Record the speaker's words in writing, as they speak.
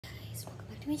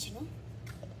to my channel.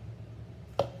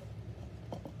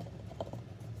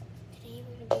 Today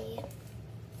we're going to be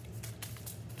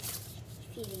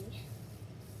feeding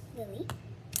Lily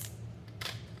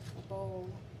a bowl,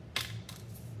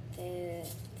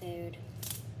 food,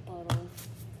 bottle,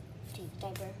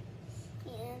 diaper,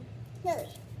 and Lily.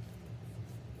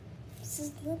 This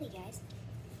is Lily, guys.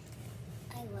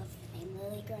 I love the name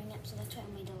Lily growing up, so that's why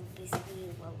my dog basically,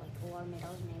 well, like a lot of my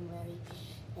dogs are named Lily.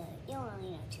 You don't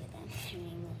really know two of them. They're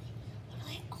named Lily.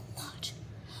 Literally a lot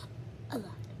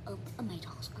of my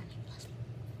dogs are named Lily.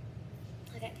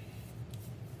 Okay.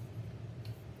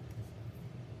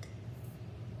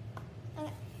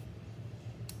 Okay.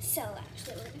 So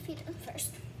actually, we're gonna feed them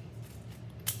first.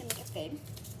 We're gonna make food.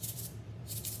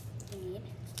 We need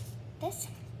this.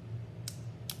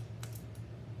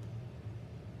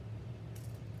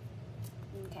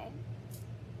 Okay.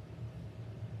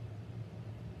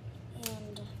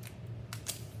 And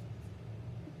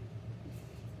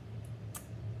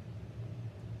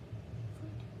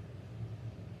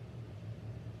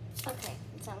okay,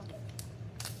 it sounds good.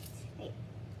 Wait.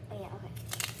 Oh yeah, okay.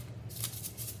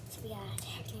 So we got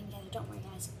everything together. Don't worry,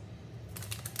 guys.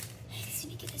 I just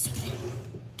need to get this open.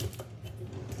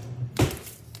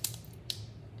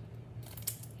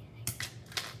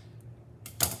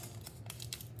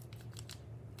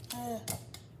 Ugh,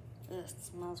 it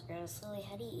smells gross. Lily,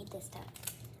 how do you eat this stuff?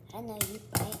 I don't know, you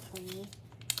buy it for me.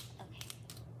 Okay.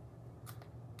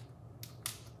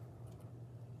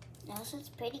 Also, it's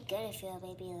pretty good if you're a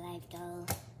baby live doll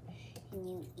and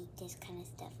you eat this kind of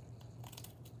stuff.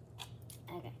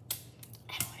 Okay.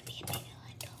 I don't want to be a baby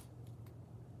live doll.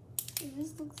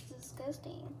 This looks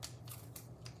disgusting.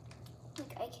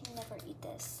 Like, I can never eat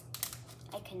this.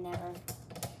 I can never,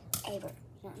 ever.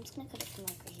 No, I'm just going to cut it from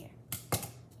like right here.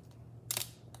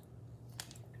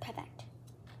 Perfect.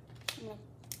 I'm going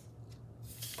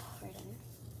to pour it in.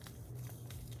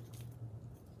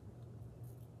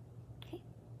 Okay.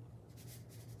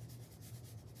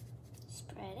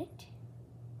 Spread it.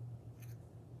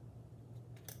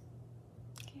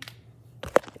 Okay.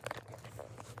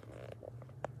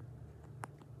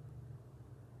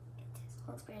 Get this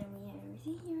whole spread and we have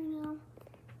everything here now.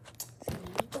 So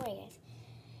don't worry, guys.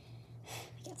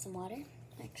 We got some water.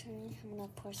 Actually, I'm gonna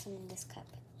pour some in this cup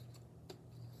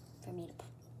for me to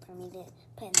put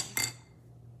in there.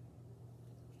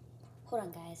 Hold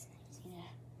on, guys. Just need to.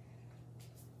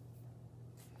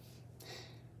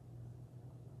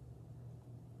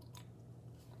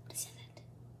 What is it?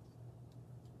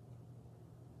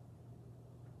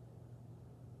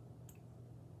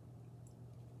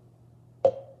 A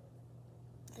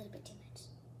little bit too much.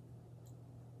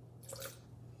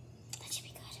 That should be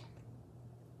good.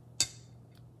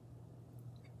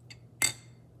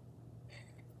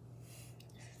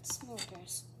 It smells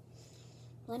gross.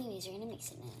 Well, anyways, we're gonna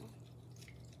mix it now.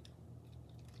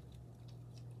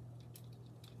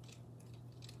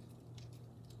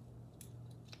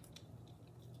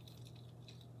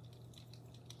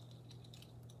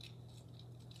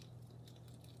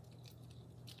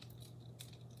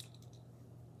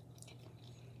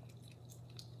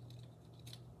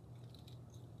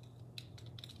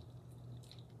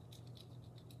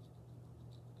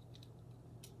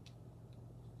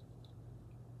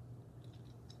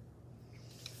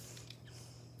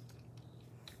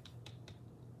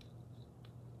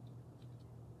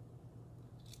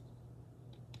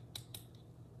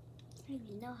 I don't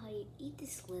even know how you eat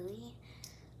this, Lily.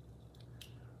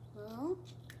 Well,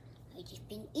 I've just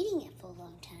been eating it for a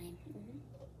long time.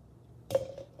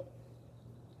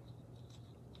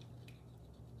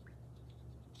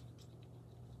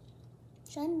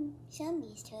 So I'm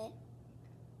used to it.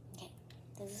 Okay,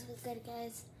 does this look good,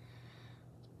 guys?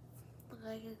 Look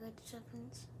like a good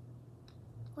substance?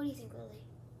 What do you think, Lily?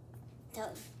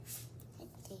 Tell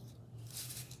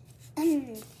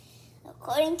me.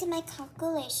 According to my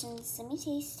calculations, let me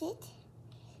taste it.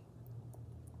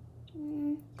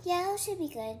 Yeah, it should be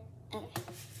good. Okay,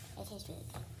 it tastes really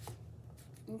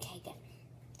good. Okay, good.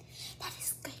 That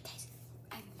is great, guys.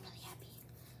 I'm really happy.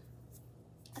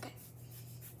 Okay,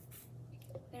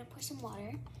 we're gonna pour some water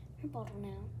in our bottle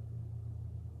now.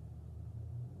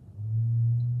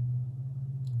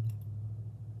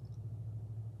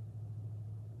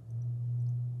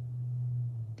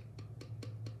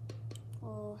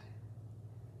 Oh.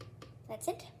 That's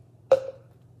it?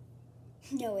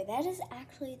 No way, that is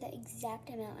actually the exact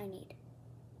amount I need.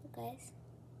 Look, guys.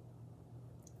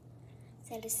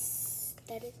 That is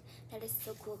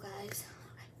so cool, guys.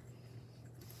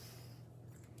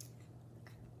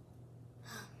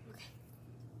 Okay.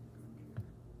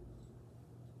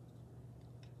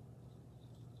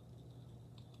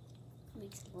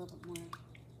 Makes it a little bit more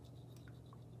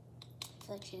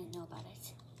feel like she didn't know about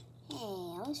it. Hey,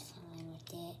 I was fine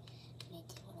with it. And I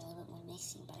did what I was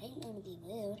missing, but I didn't want to be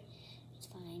rude. It's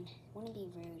fine. I want to be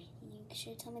rude. You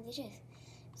should tell me the truth.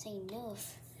 So you know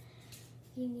if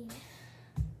you need.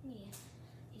 Yeah.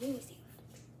 You do anything.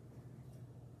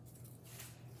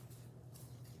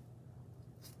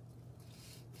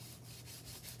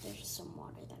 There's just some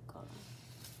water that got on.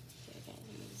 Here, guys,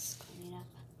 let me just clean it up.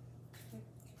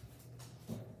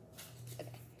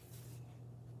 Okay.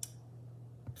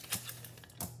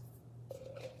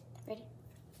 Ready?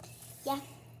 Yeah.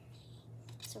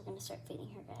 So we're gonna start feeding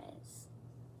her, guys.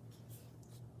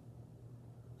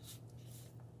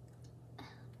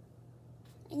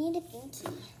 I need a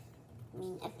binky. I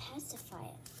mean, a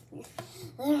pacifier.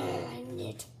 I need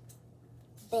it.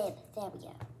 Bib. There we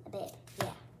go. A bib.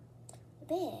 Yeah. A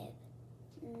bib.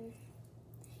 You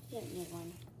don't need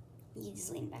one. You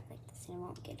just lean back like this and it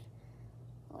won't get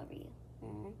all over you.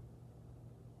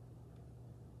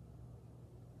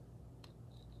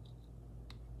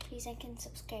 Please like and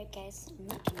subscribe, guys. I'm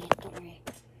not doing it. Don't worry.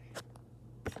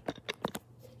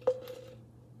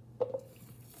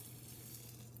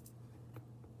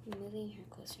 I'm moving her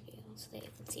closer to you so that you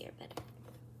can see her better.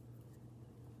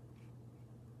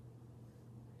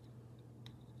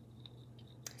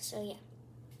 So yeah.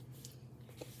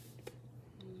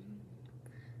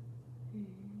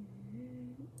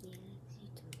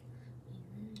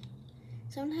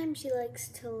 Sometimes she likes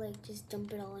to like just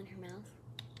dump it all in her mouth.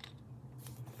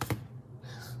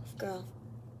 Girl.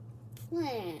 What?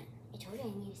 I told you I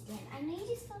need to stand. I know you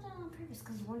just fell down on purpose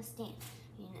because you want to stand.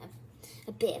 You know,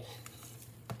 a bib.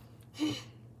 How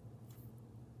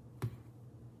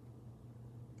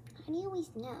do you always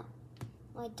know?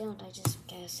 Well, I don't. I just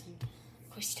guess. And of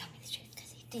course you tell me the truth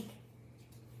because you think.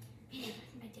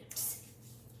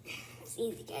 It's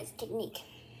easy, guys. Technique.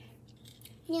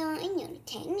 No, I know the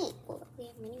technique. Well, we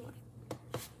have many more.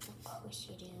 Of course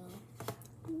you do.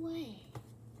 What?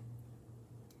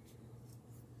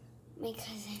 My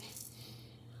cousin.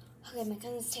 Okay, my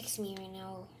cousin's texting me right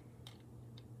now.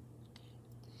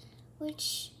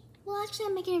 Which, well, actually,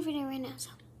 I'm making a video right now,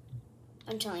 so.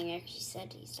 I'm telling her, she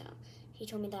said so. She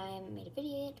told me that I haven't made a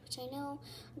video yet, which I know.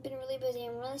 I've been really busy.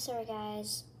 I'm really sorry,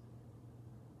 guys.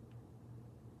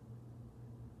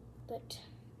 But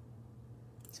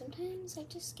sometimes I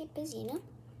just get busy, you know?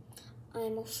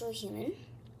 I'm also a human.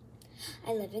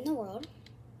 I live in the world.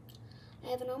 I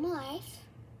have a normal life.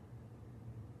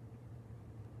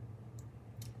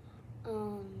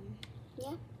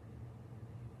 Yeah.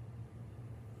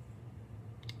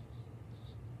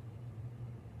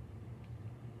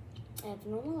 I have a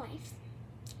normal life.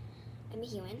 I'm a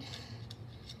human.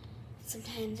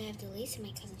 Sometimes I have delays and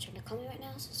my cousin's trying to call me right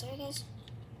now, so sorry guys.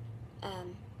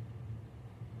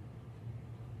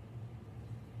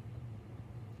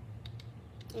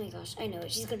 Oh my gosh, I know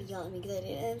it. She's gonna yell at me because I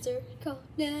didn't answer. Call.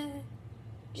 Nah.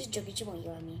 Just joking, she won't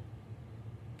yell at me.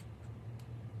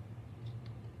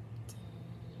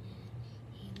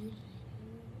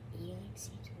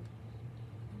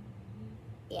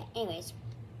 Yeah, anyways.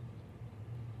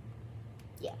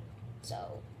 Yeah,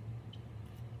 so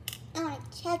I want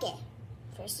to chug it.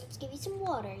 First, let's give you some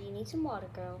water. You need some water,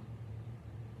 girl.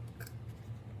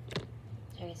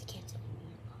 Sorry, I can't say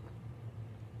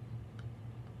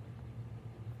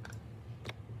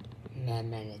anymore.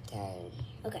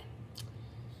 Okay.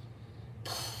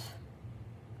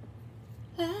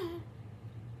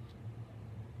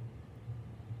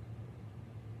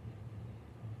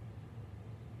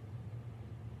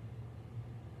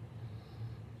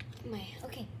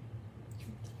 Okay.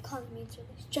 Calling me, it's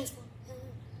really stressful.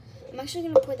 I'm actually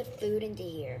gonna pour the food into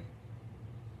here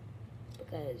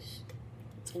because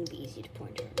it's gonna be easy to pour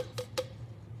into her mouth.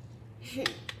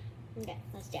 Okay,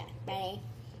 let's do it. Ready?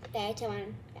 3, 2,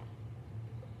 1, go.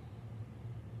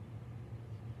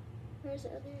 Where's the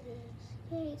other disc?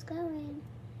 Hey, it's going.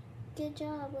 Good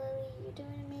job, Lily. You're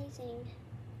doing amazing.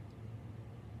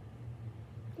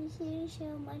 There's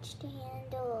so much to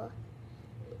handle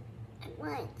at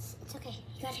once. It's okay.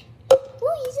 You got it.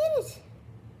 Oh, you did it.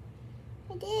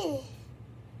 I did.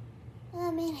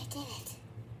 Oh man, I did it.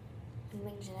 I'm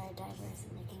making sure our diver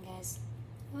isn't leaking, guys.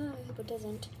 Oh, I hope it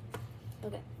doesn't.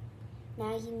 Okay.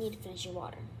 Now you need to finish your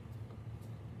water.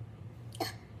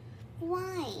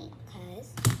 Why?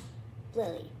 Because,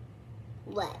 Lily,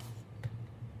 what?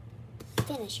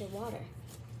 Finish your water.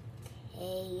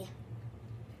 Okay.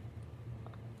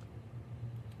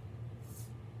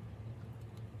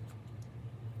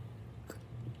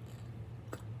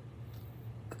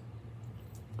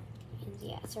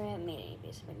 Yeah, sorry I haven't made any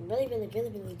videos. I've been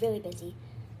really busy.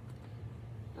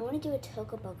 I want to do a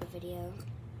Toca Boca video,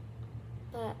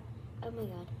 but oh my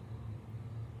god.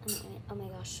 Oh my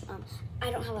gosh.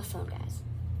 I don't have a phone, guys.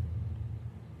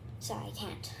 So I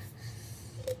can't.